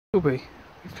Toby,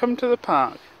 we've come to the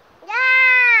park. Yeah.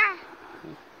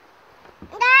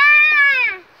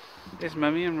 Yeah. There's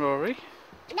Mummy and Rory.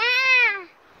 Yeah.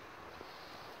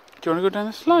 Do you want to go down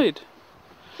the slide?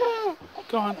 Go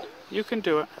on, you can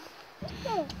do it.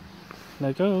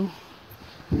 Let go.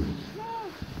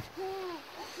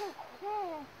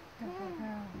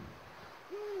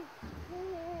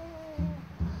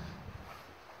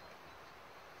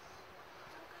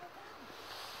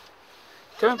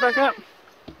 Going back up.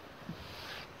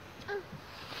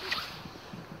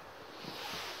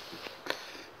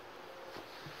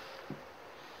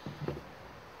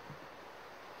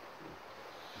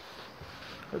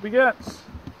 Hope he gets.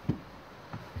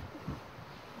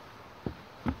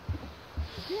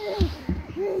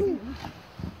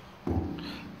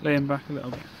 Lay him back a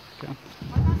little bit. Go.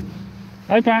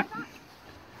 Hi, Pat.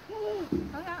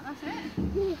 That's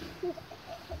it.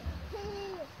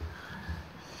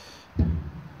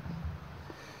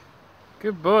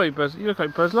 Good boy, Buzz. You look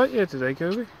like Buzz Lightyear today,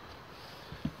 Kobe.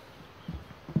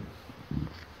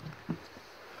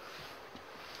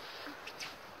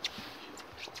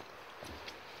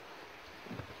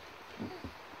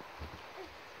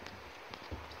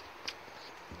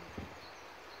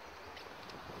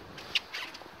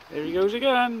 There he goes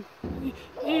again.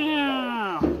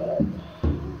 Yeah.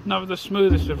 Not the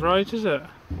smoothest of rides, is it?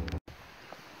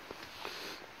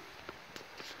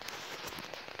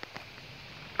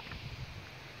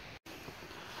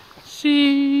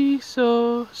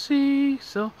 Seesaw,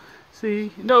 seesaw,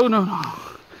 see. No.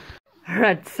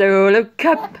 Red Solo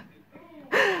Cup,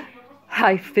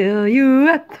 I fill you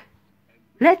up.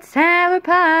 Let's have a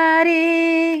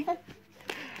party.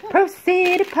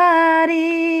 Proceed to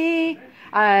party.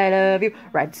 I love you,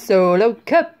 Red Solo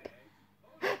Cup.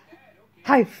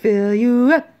 I fill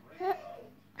you up.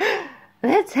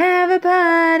 Let's have a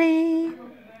party.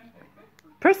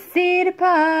 Proceed to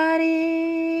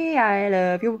party. I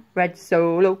love you, Red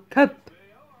Solo Cup.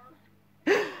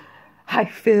 I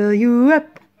fill you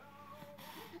up.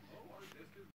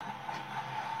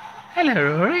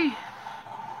 Hello, Rory.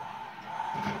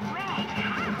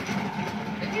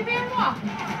 Did you be in what?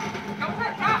 Go for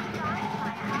it, Pat.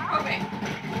 Kobe.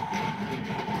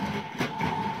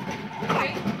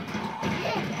 Okay.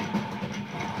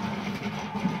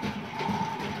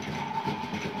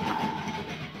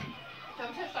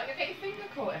 Don't touch that, you'll get your finger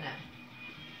caught in it.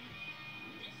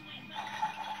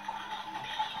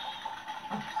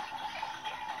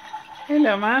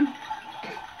 Hello, man.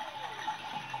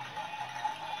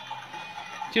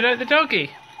 Do you like the doggy?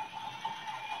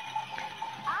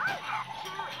 I have 2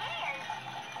 ears.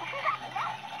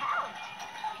 Let's count.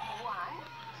 1,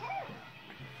 2.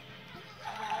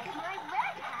 Where's my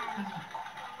red hat?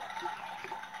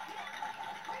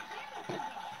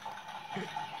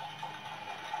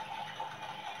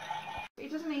 He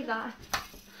doesn't need that.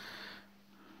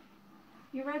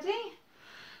 You ready?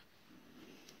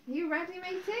 Are you ready,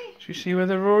 matey? Should we see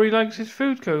whether Rory likes his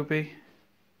food, Kobe?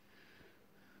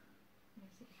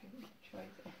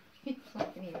 He's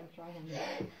not going to even try him.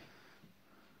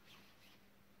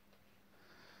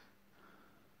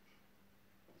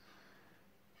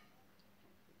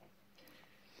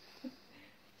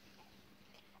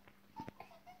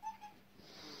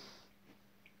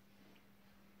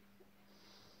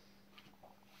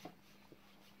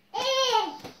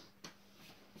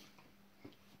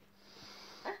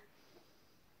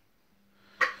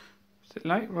 Is it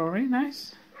like Rory?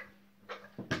 Nice.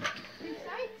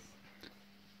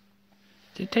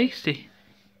 Is it tasty?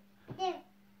 Yay.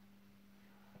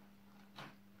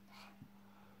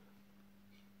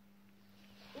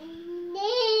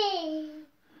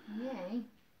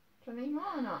 Do you need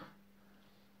more or not?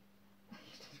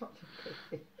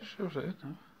 Shows it, no?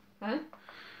 Huh?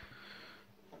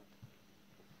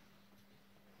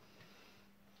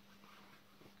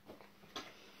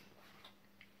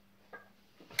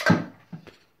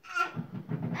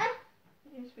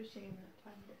 Here's for seeing that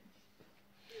time.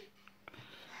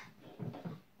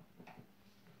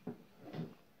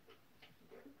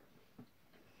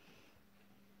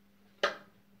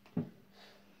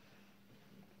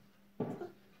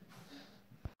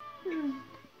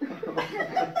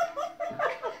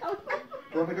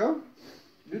 You want to go?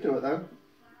 You do it then.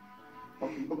 Oh,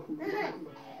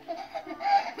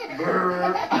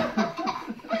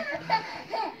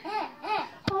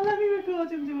 let me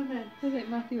record him doing this. I think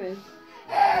Matthew is.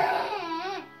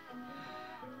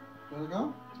 You want to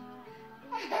go?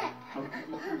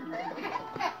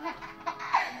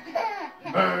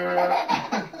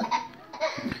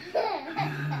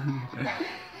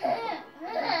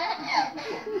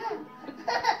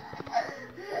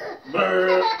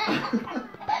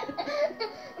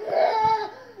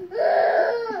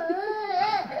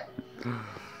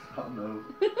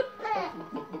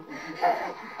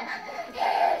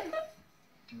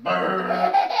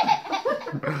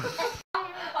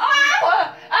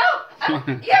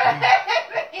 You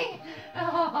hit me!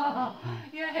 Oh,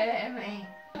 you hit me.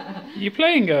 You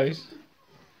playing, guys?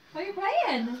 Are you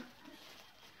playing?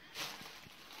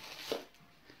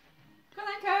 Come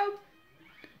on, Cope.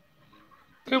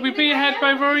 Kobe, put your head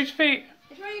by Rory's feet.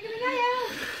 It's where you're going to go.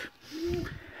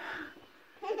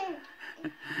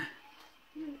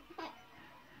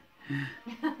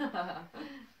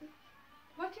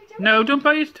 What are you doing? No, don't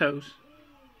bite his toes.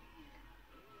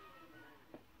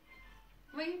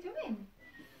 What are you doing?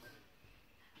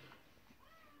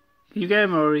 You get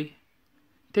him, Rory.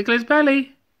 Tickle his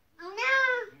belly.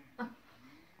 No.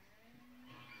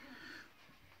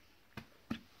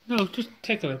 No, just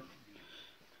tickle him.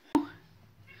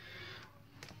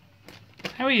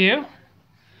 How are you?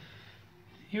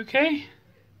 You okay?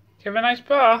 Did you have a nice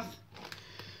bath?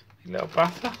 You little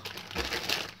bather.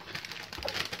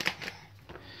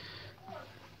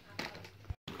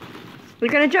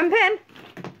 We're gonna jump in.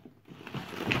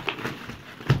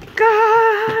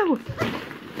 Go!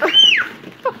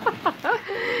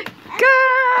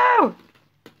 Go!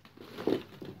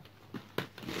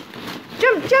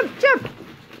 Jump, jump, jump!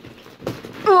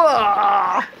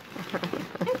 Ugh.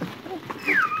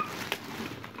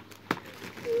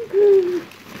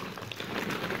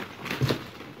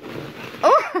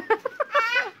 Oh!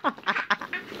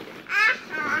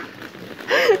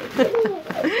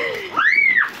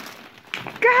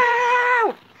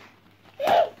 Go!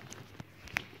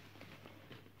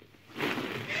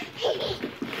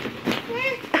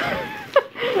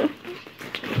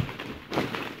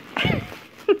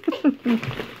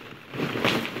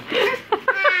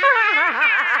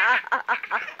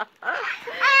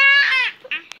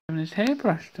 And his hair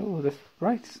brushed. Oh, that's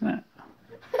right, isn't it?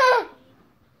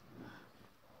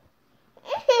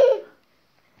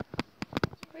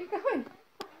 Where are you going?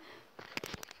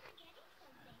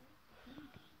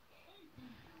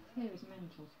 Here is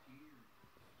mental.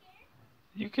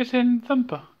 You kissing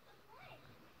Thumper?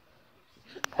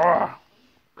 Oh.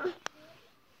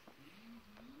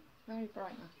 Very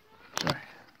bright now. Sorry.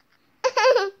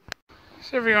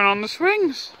 Is everyone on the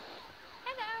swings?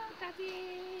 Hello,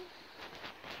 Daddy.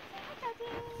 Hi, Daddy.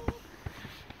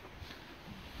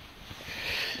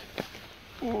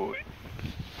 Ooh.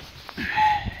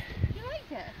 You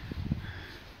like it?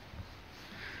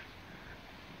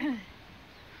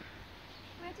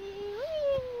 Ready?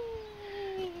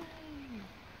 Whee!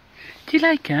 Do you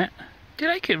like it? Do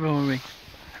you like it, Rory?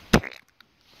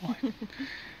 What?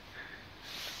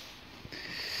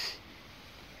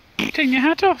 You taking your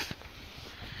hat off?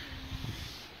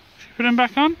 Should we put him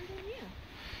back on?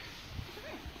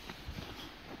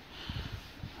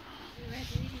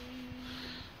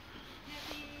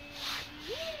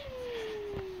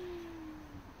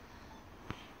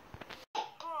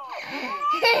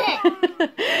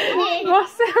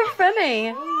 What's so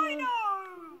funny?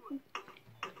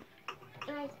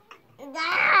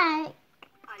 Dad.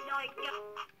 I like you.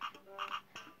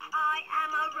 I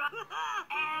am a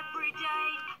every day.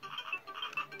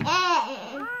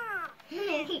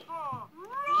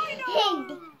 Rhino.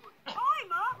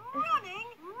 I'm a running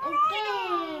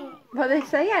rhino. What are they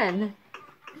saying?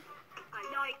 I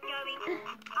like going.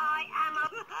 I am a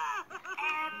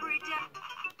every day.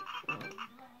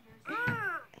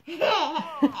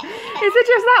 Is it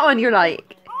just that one you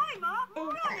like? I'm a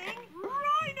running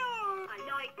rhino. I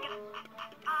like you.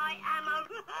 I am a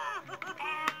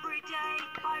every day.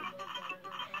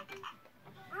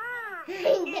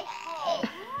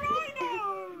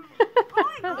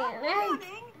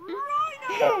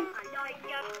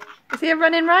 Is he a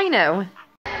running rhino? Don't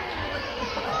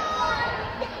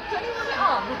you want it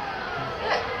on?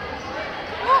 Look.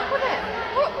 Walk with him.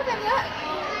 Walk with him, look.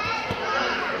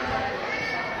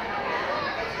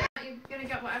 You're going to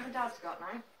get whatever Dad's got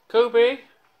now. Kobe,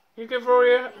 you give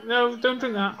Rory a... No, don't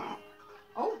drink that.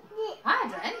 Oh,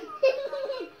 pardon?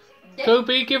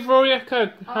 Kobe, give Rory a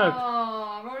hug.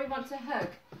 Oh, Rory wants a hug.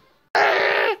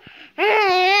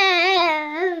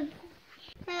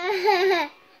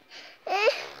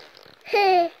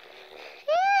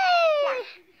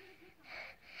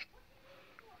 Hello.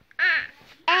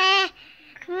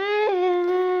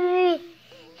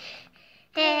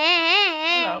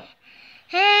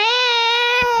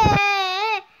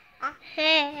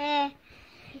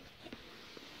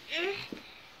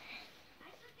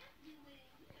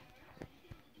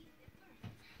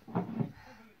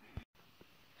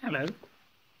 Hello.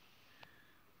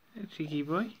 Cheeky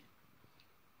boy.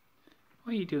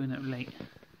 What are you doing up late?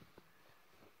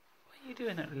 What are you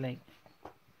doing up late?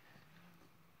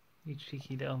 You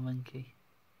cheeky little monkey.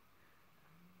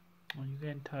 Oh, you're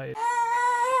getting tired.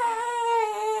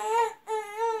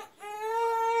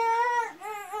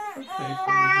 Okay,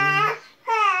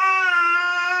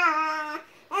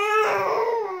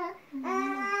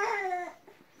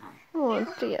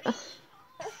 dear.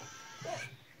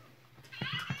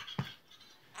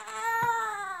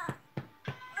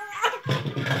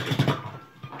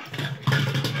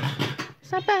 Is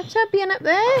that better being up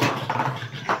there?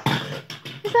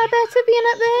 Is that better being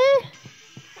up there?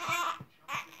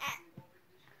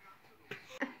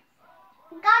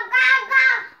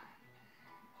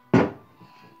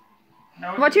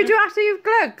 What do you do after you've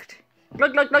glugged?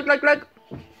 Glug, glug, glug, glug, glug.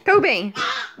 Kobe.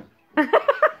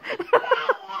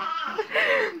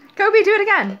 Kobe, do it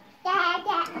again. Go on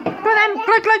then.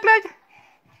 Glug, glug, glug.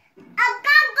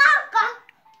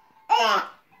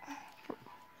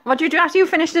 What do you do after you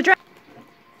finish the dress?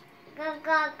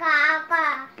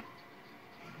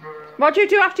 What do you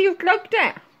do after you've glugged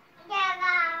it?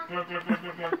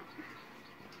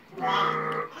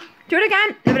 Do it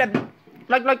again.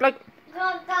 Glug, glug, glug.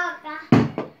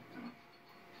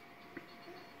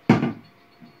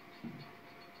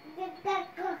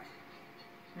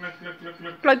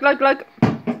 Glug, glug, glug.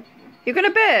 You're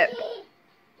gonna burp.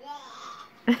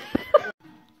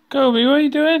 Kobe, what are you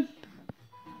doing?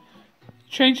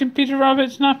 Changing Peter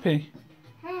Rabbit's nappy.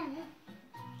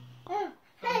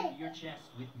 Your chest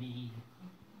with me.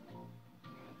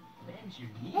 Bend your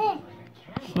knees like a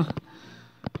camel.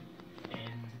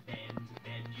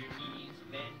 Bend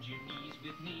your knees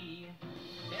with me.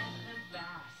 Bend them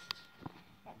fast.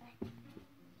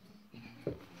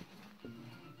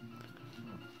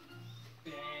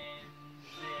 Bend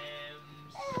them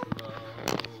slow.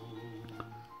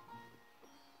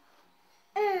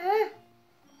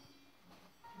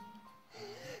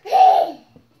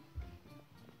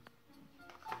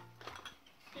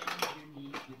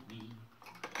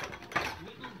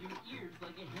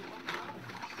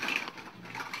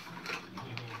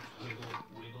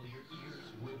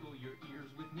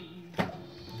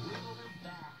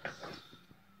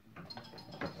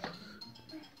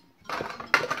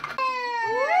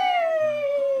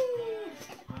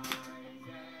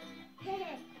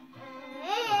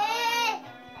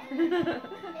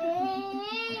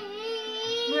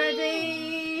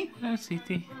 Ready? Hello,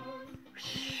 Siti.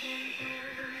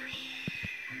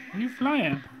 Are you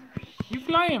flying? You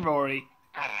flying, Rory?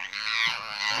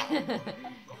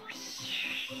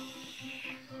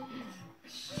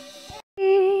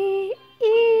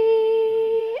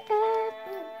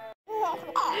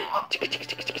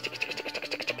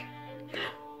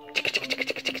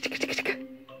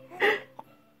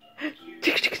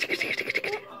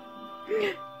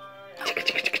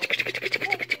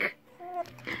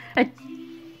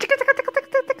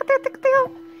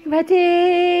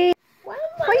 Ready? What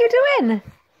are you doing?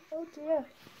 Oh dear.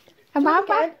 Wow, wow.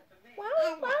 Wow,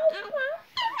 wow,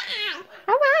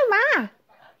 Wow, wow, wow.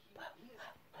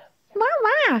 Wow,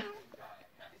 wow.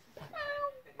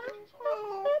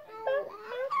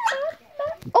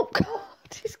 Oh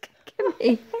God, he's kicking me.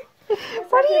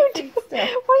 What are you doing? What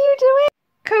are you doing?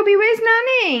 Kobe, where's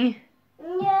Nanny?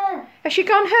 No. Has she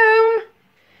gone home?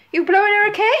 You blowing her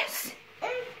a kiss?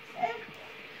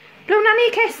 Blow Nanny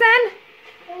a kiss then?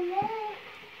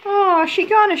 Oh, is she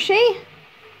gone, is she?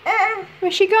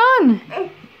 Where's she gone?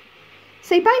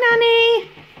 Say bye, Nanny.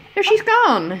 No, she's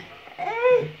gone.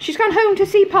 She's gone home to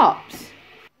see Pops.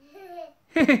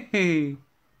 Hey.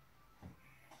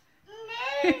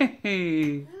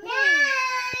 Hey.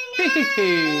 Hey.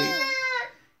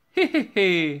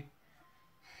 Hey.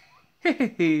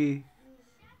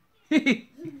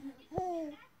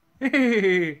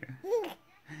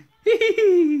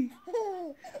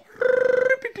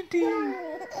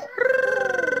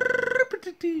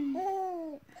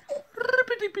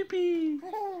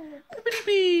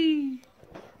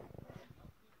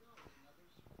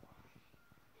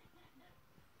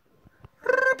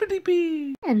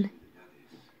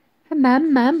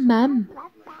 Mum.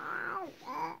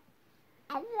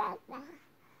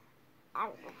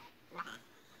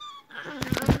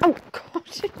 Oh God,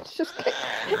 it's just get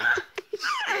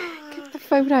the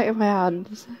phone out of my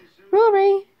hands.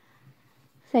 Rory,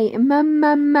 say mum.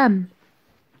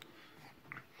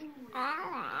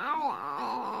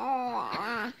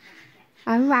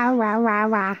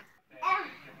 Wow.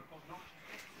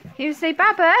 You say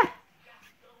Baba.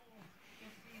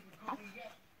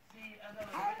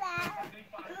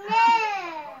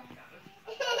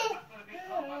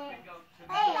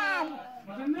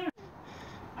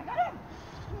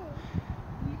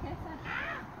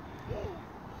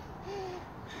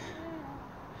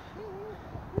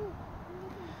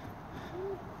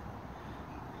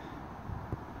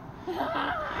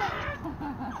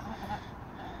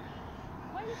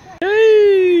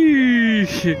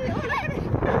 Hey!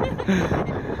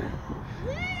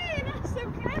 That's so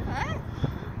clever.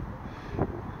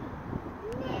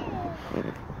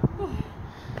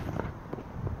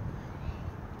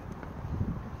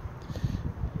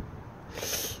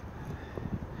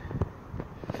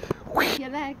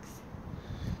 legs.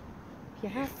 If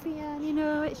you're happy and you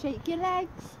know it, shake your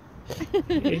legs.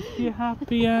 If you're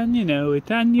happy and you know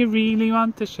it and you really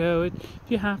want to show it, if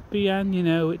you're happy and you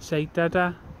know it, say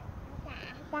da-da.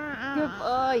 Good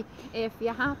boy. If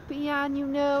you're happy and you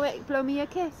know it, blow me a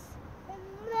kiss. If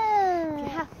you're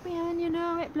happy and you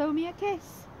know it, blow me a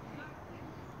kiss.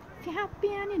 If you're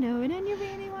happy and you know it and you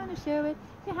really want to show it,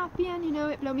 if you're happy and you know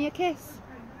it, blow me a kiss.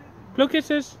 Blow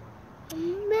kisses.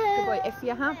 Good boy. If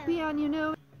you're happy and you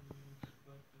know it.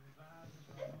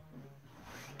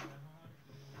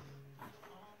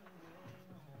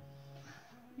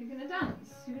 You're going to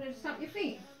dance? You're going to stamp your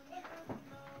feet?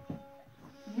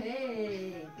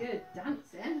 Hey, good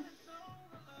dancing.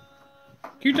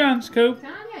 You dance, Coop.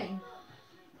 Can you?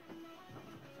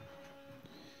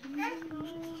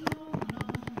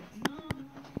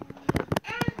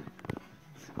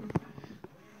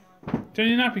 Do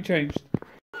your nappy changed?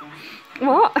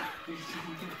 What?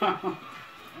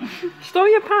 Stole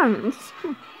your pants?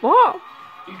 What?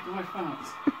 Eat my pants.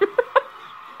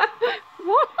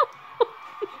 What?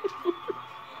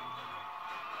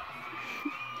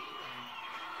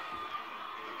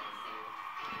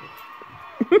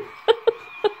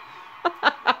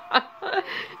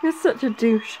 You're such a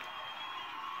douche.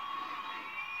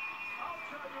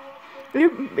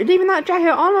 You're leaving that jacket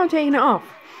on or taking it off?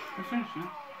 I finished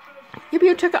now. Yeah, but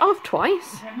you took it off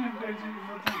twice. Yeah, no, go do your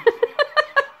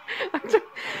dance.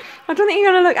 I don't think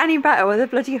you're going to look any better with a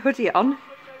bloody hoodie on.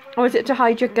 Or is it to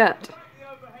hide your gut?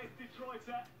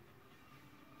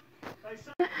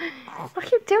 What are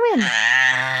you doing?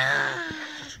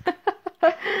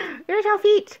 Where's your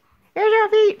feet? Where's your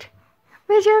feet?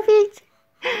 Where's your feet?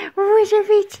 Where's your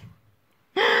feet?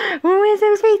 Where's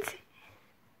those feet?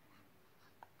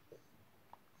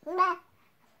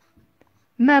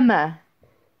 Mama.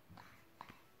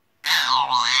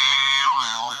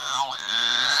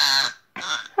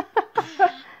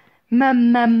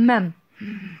 Mum, mum, mum.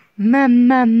 Mum,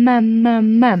 mum, mum,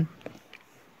 mum, mum.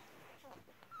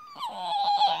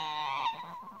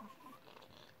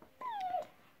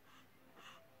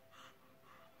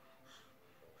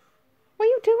 What are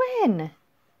you doing?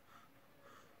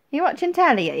 You watching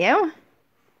telly, are you?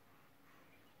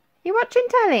 You watching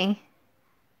telly?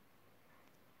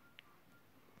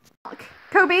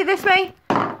 Kobe, this way.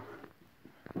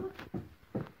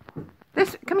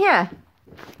 Come here.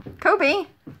 Kobe.